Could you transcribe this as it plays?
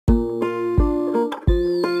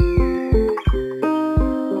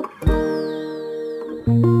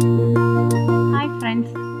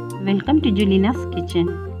ജുലിനാസ് kitchen.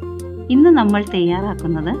 ഇന്ന് നമ്മൾ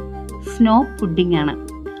തയ്യാറാക്കുന്നത് സ്നോ പുഡിംഗ് ആണ്.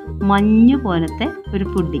 മഞ്ഞ് പോലത്തെ ഒരു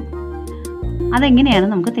പുഡിംഗ്. അതെങ്ങനെയാണ്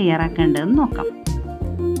നമുക്ക് തയ്യാറാക്കേണ്ടതെന്ന് നോക്കാം.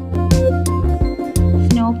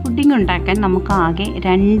 സ്നോ പുഡിംഗ് ഉണ്ടാക്കാൻ നമുക്ക് ആകെ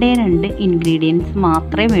രണ്ട് ഇൻഗ്രീഡിയൻസ്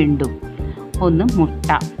മാത്രമേ വേണ്ടൂ. ഒന്ന് മുട്ട,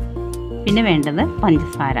 പിന്നെ വേണ്ടത്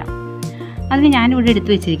പഞ്ചസാര. അതിന് ഞാനിവിടെ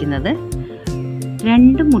എടുത്തു വെച്ചിരിക്കുന്നത്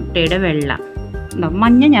 2 മുട്ടയുടെ വെള്ള.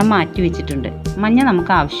 മഞ്ഞ ഞാൻ മാറ്റി വെച്ചിട്ടുണ്ട്, മഞ്ഞ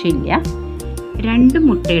നമുക്ക് ആവശ്യമില്ല. 2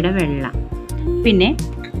 മുട്ടയുടെ വെള്ള, പിന്നെ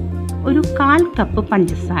ഒരു 1/4 കപ്പ്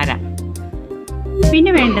പഞ്ചസാര,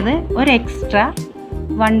 പിന്നെ വേണ്ടത് ഒരു എക്സ്ട്രാ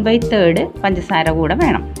 1/3 പഞ്ചസാര കൂടെ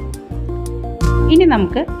വേണം. ഇനി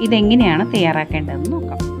നമുക്ക് ഇതെങ്ങനെയാണ് തയ്യാറാക്കേണ്ടതെന്ന്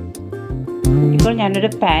നോക്കാം. ഇപ്പോൾ ഞാനൊരു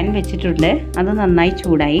പാൻ വെച്ചിട്ടുണ്ട്, അത് നന്നായി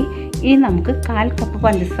ചൂടായി. ഇനി നമുക്ക് 1/4 കപ്പ്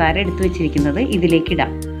പഞ്ചസാര എടുത്തു വെച്ചിരിക്കുന്നത് ഇതിലേക്ക്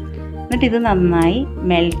ഇടാം. എന്നിട്ട് ഇത് നന്നായി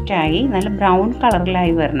മെൽറ്റായി നല്ല ബ്രൗൺ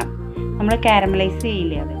കളറിലായി വരണം. നമ്മൾ കാരമലൈസ്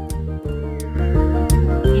ചെയ്യില്ലേ അത്.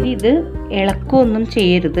 ഇനി ഇത് ഇളക്കുകയൊന്നും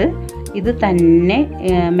ചെയ്യരുത്. ഇത് തന്നെ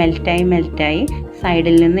മെൽറ്റായി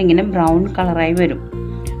സൈഡിൽ നിന്ന് ഇങ്ങനെ ബ്രൗൺ കളറായി വരും.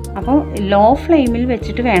 അപ്പോൾ ലോ ഫ്ലെയിമിൽ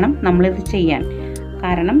വെച്ചിട്ട് വേണം നമ്മളിത് ചെയ്യാൻ.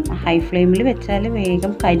 കാരണം ഹൈ ഫ്ലെയിമിൽ വെച്ചാൽ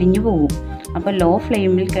വേഗം കരിഞ്ഞു പോകും. അപ്പോൾ ലോ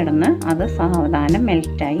ഫ്ലെയിമിൽ കിടന്ന് അത് സാവധാനം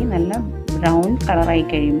മെൽറ്റായി നല്ല ബ്രൗൺ കളറായി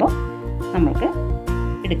കഴിയുമ്പോൾ നമുക്ക്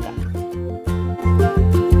എടുക്കാം.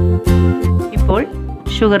 ഇപ്പോൾ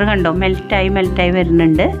ഷുഗർ കണ്ടോ മെൽറ്റായി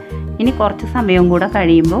വരുന്നുണ്ട്. ഇനി കുറച്ച് സമയം കൂടെ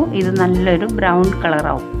കഴിയുമ്പോൾ ഇത് നല്ലൊരു ബ്രൗൺ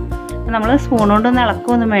കളറാവും. നമ്മൾ സ്പൂൺ കൊണ്ടൊന്നും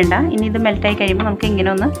ഇളക്കുകയൊന്നും വേണ്ട. ഇനി ഇത് മെൽറ്റായി കഴിയുമ്പോൾ നമുക്ക് ഇങ്ങനെ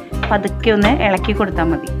ഒന്ന് പതുക്കെ ഒന്ന് ഇളക്കി കൊടുത്താൽ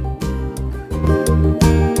മതി.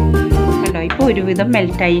 കണ്ടോ ഇപ്പോൾ ഒരുവിധം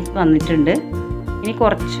മെൽറ്റായി വന്നിട്ടുണ്ട്. ഇനി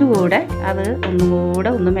കുറച്ചുകൂടെ അത് ഒന്നുകൂടെ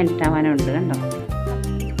ഒന്ന് മെൽറ്റാവാനുണ്ട്. കണ്ടോ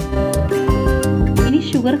ഇനി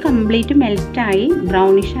ഷുഗർ കംപ്ലീറ്റ് മെൽറ്റായി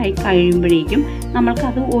ബ്രൗണിഷ് ആയി കഴിയുമ്പോഴേക്കും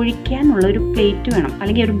നമ്മൾക്കത് ഒഴിക്കാനുള്ള ഒരു പ്ലേറ്റ് വേണം,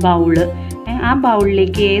 അല്ലെങ്കിൽ ഒരു ബൗള്. ആ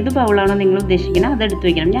ബൗളിലേക്ക് ഏത് ബൗളാണോ നിങ്ങൾ ഉദ്ദേശിക്കുന്നത് അതെടുത്ത്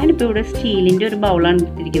വയ്ക്കണം. ഞാനിപ്പോൾ ഇവിടെ സ്റ്റീലിൻ്റെ ഒരു ബൗളാണ്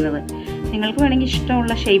എടുത്തിരിക്കുന്നത്. നിങ്ങൾക്ക് വേണമെങ്കിൽ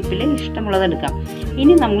ഇഷ്ടമുള്ള ഷേപ്പിൽ ഇഷ്ടമുള്ളത് എടുക്കാം.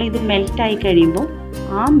 ഇനി നമ്മൾ ഇത് മെൽറ്റായി കഴിയുമ്പോൾ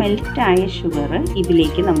ആ മെൽറ്റായ ഷുഗർ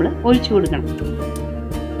ഇതിലേക്ക് നമ്മൾ ഒഴിച്ചു കൊടുക്കണം.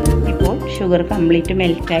 ഇപ്പോൾ ഷുഗർ കംപ്ലീറ്റ്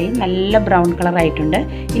മെൽറ്റായി നല്ല ബ്രൗൺ കളറായിട്ടുണ്ട്.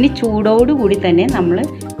 ഇനി ചൂടോടുകൂടി തന്നെ നമ്മൾ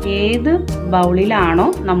ഏത് ബൗളിലാണോ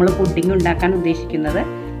നമ്മൾ പുഡിംഗ് ഉണ്ടാക്കാൻ ഉദ്ദേശിക്കുന്നത്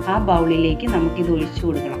ആ ബൗളിലേക്ക് നമുക്കിത് ഒഴിച്ചു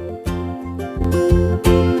കൊടുക്കണം.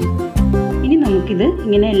 ഇനി നമുക്കിത്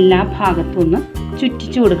ഇങ്ങനെ എല്ലാ ഭാഗത്തും ഒന്ന്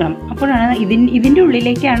ചുറ്റിച്ചു കൊടുക്കണം. അപ്പോഴാണ് ഇതിൻ്റെ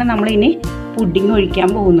ഉള്ളിലേക്കാണ് നമ്മളിനി പുഡിംഗ് ഒഴിക്കാൻ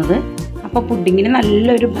പോകുന്നത്. അപ്പോൾ പുഡിങ്ങിന്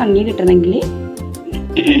നല്ലൊരു ഭംഗി കിട്ടണമെങ്കിൽ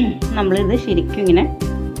നമ്മളിത് ശരിക്കും ഇങ്ങനെ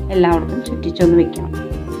എല്ലായിടത്തും ചുറ്റിച്ചൊന്ന് വെക്കണം.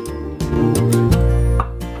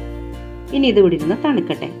 ഇനി ഇത് ഇവിടെ ഇരുന്ന്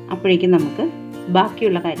തണുക്കട്ടെ. അപ്പോഴേക്കും നമുക്ക്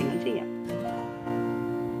ബാക്കിയുള്ള കാര്യങ്ങൾ ചെയ്യാം.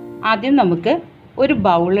 ആദ്യം നമുക്ക് ഒരു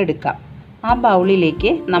ബൗൾ എടുക്കാം. ആ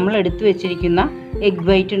ബൗളിലേക്ക് നമ്മൾ എടുത്തു വെച്ചിരിക്കുന്ന എഗ്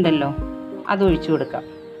വൈറ്റ് ഉണ്ടല്ലോ, അത് ഒഴിച്ചു കൊടുക്കാം.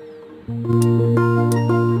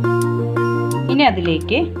 ഇനി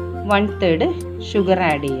അതിലേക്ക് 1/3 ഷുഗർ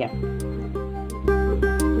ആഡ് ചെയ്യാം.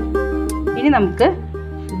 ഇനി നമുക്ക്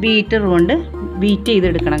ബീറ്റർ കൊണ്ട് ബീറ്റ്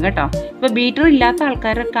ചെയ്തെടുക്കണം കേട്ടോ. ഇപ്പോൾ ബീറ്റർ ഇല്ലാത്ത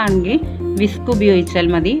ആൾക്കാരൊക്കെ ആണെങ്കിൽ വിസ്ക് ഉപയോഗിച്ചാൽ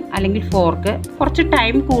മതി, അല്ലെങ്കിൽ ഫോർക്ക്. കുറച്ച്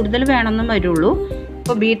ടൈം കൂടുതൽ വേണമെന്നും വരുള്ളൂ.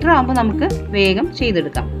 ഇപ്പോൾ ബീറ്റർ ആകുമ്പോൾ നമുക്ക് വേഗം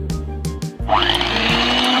ചെയ്തെടുക്കാം.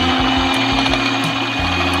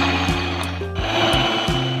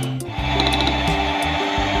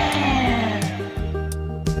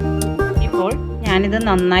 ഇപ്പോൾ ഞാനിത്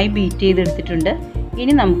നന്നായി ബീറ്റ് ചെയ്തെടുത്തിട്ടുണ്ട്.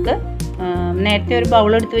 ഇനി നമുക്ക് നേരത്തെ ഒരു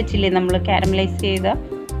ബൗൾ എടുത്ത് വെച്ചില്ലേ, നമ്മൾ കാരമലൈസ് ചെയ്ത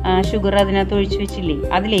ഷുഗർ അതിനകത്ത് ഒഴിച്ച് വെച്ചില്ലേ,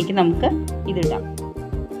 അതിലേക്ക് നമുക്ക് ഇതിടാം.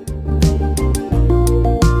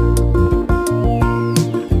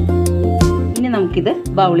 ഇനി നമുക്കിത്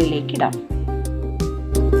ബൗളിലേക്ക് ഇടാം.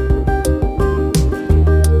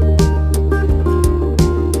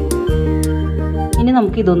 ഇനി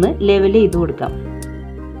നമുക്കിതൊന്ന് ലെവൽ ചെയ്ത് കൊടുക്കാം.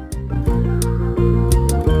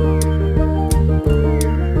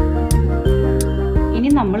 ഇനി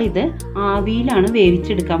നമ്മളിത് ആവിയിലാണ്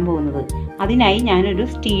വേവിച്ചെടുക്കാൻ പോകുന്നത്. അതിനായി ഞാനൊരു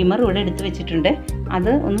സ്റ്റീമർ ഇവിടെ എടുത്ത് വെച്ചിട്ടുണ്ട്. അത്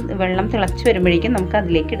ഒന്ന് വെള്ളം തിളച്ച് വരുമ്പോഴേക്കും നമുക്ക്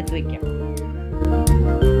അതിലേക്ക് എടുത്ത് വയ്ക്കാം.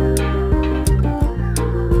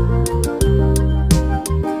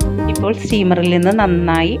 ഇപ്പോൾ സ്റ്റീമറിൽ നിന്ന്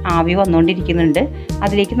നന്നായി ആവി വന്നുകൊണ്ടിരിക്കുന്നുണ്ട്.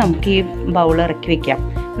 അതിലേക്ക് നമുക്ക് ഈ ബൗൾ ഇറക്കി വയ്ക്കാം.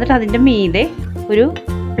 എന്നിട്ട് അതിൻ്റെ മീതെ ഒരു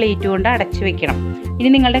പ്ലേറ്റ് കൊണ്ട് അടച്ച് വെക്കണം. ഇനി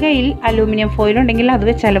നിങ്ങളുടെ കയ്യിൽ അലൂമിനിയം ഫോയിൽ ഉണ്ടെങ്കിൽ അത്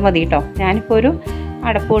വെച്ചാലും മതി കേട്ടോ. ഞാനിപ്പോൾ ഒരു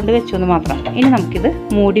അടപ്പ് കൊണ്ട് വെച്ചു എന്ന് മാത്രം. ഇനി നമുക്കിത്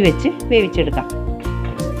മൂടി വെച്ച് വേവിച്ചെടുക്കാം.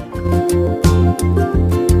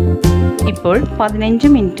 ഇപ്പോൾ 15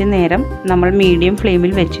 മിനിറ്റ് നേരം നമ്മൾ മീഡിയം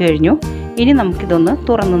ഫ്ലെയിമിൽ വെച്ച് കഴിഞ്ഞു. ഇനി നമുക്കിതൊന്ന്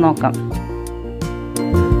തുറന്ന് നോക്കാം.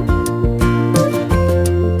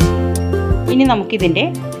 ഇനി നമുക്കിതിൻ്റെ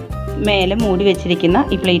മേലെ മൂടി വെച്ചിരിക്കുന്ന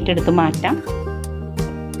ഈ പ്ലേറ്റ് എടുത്ത് മാറ്റാം.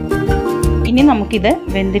 ഇനി നമുക്കിത്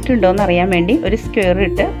വെന്തിട്ടുണ്ടോ എന്ന് അറിയാൻ വേണ്ടി ഒരു സ്ക്വയർ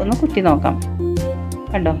ഇട്ട് ഒന്ന് കുത്തി നോക്കാം.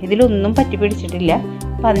 കണ്ടോ, ഇതിലൊന്നും പറ്റി പിടിച്ചിട്ടില്ല.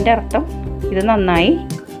 അപ്പം അതിൻ്റെ അർത്ഥം ഇത് നന്നായി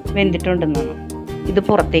വെന്തിട്ടുണ്ടെന്നാണ്. ഇത്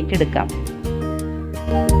പുറത്തേക്ക് എടുക്കാം.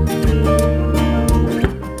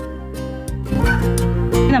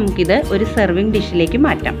 നമുക്കിത് ഒരു സെർവിങ് ഡിഷിലേക്ക്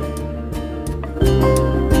മാറ്റാം.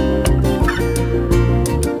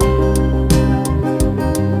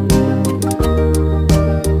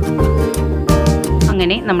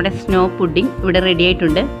 അങ്ങനെ നമ്മുടെ സ്നോ പുഡിംഗ് ഇവിടെ റെഡി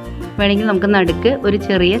ആയിട്ടുണ്ട്. വേണമെങ്കിൽ നമുക്ക് നടുക്ക് ഒരു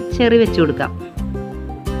ചെറിയ ചെറി വെച്ച് കൊടുക്കാം.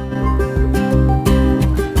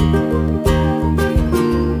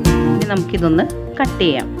 നമുക്കിതൊന്ന് കട്ട്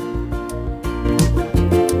ചെയ്യാം.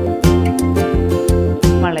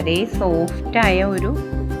 വളരെ സോഫ്റ്റായ ഒരു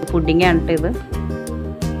പുഡിംഗ് ആണ് ഇത്.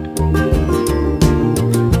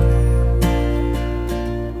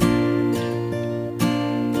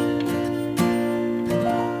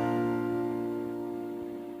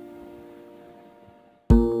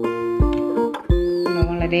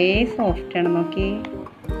 വളരെ സോഫ്റ്റാണ്, നോക്കി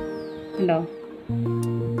ഉണ്ടോ.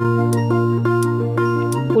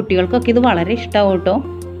 കുട്ടികൾക്കൊക്കെ ഇത് വളരെ ഇഷ്ടമാവും കേട്ടോ.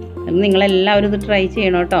 നിങ്ങളെല്ലാവരും ഇത് ട്രൈ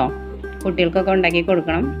ചെയ്യണം കേട്ടോ. കുട്ടികൾക്കൊക്കെ ഉണ്ടാക്കി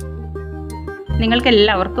കൊടുക്കണം.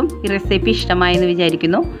 നിങ്ങൾക്കെല്ലാവർക്കും ഈ റെസിപ്പി ഇഷ്ടമായെന്ന്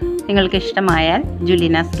വിചാരിക്കുന്നു. നിങ്ങൾക്ക് ഇഷ്ടമായാൽ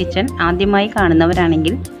ജുലീനാസ് കിച്ചൺ ആദ്യമായി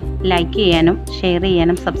കാണുന്നവരാണെങ്കിൽ ലൈക്ക് ചെയ്യാനും ഷെയർ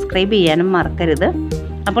ചെയ്യാനും സബ്സ്ക്രൈബ് ചെയ്യാനും മറക്കരുത്.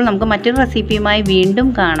 അപ്പോൾ നമുക്ക് മറ്റൊരു റെസിപ്പിയുമായി വീണ്ടും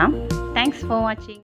കാണാം. Thanks for watching.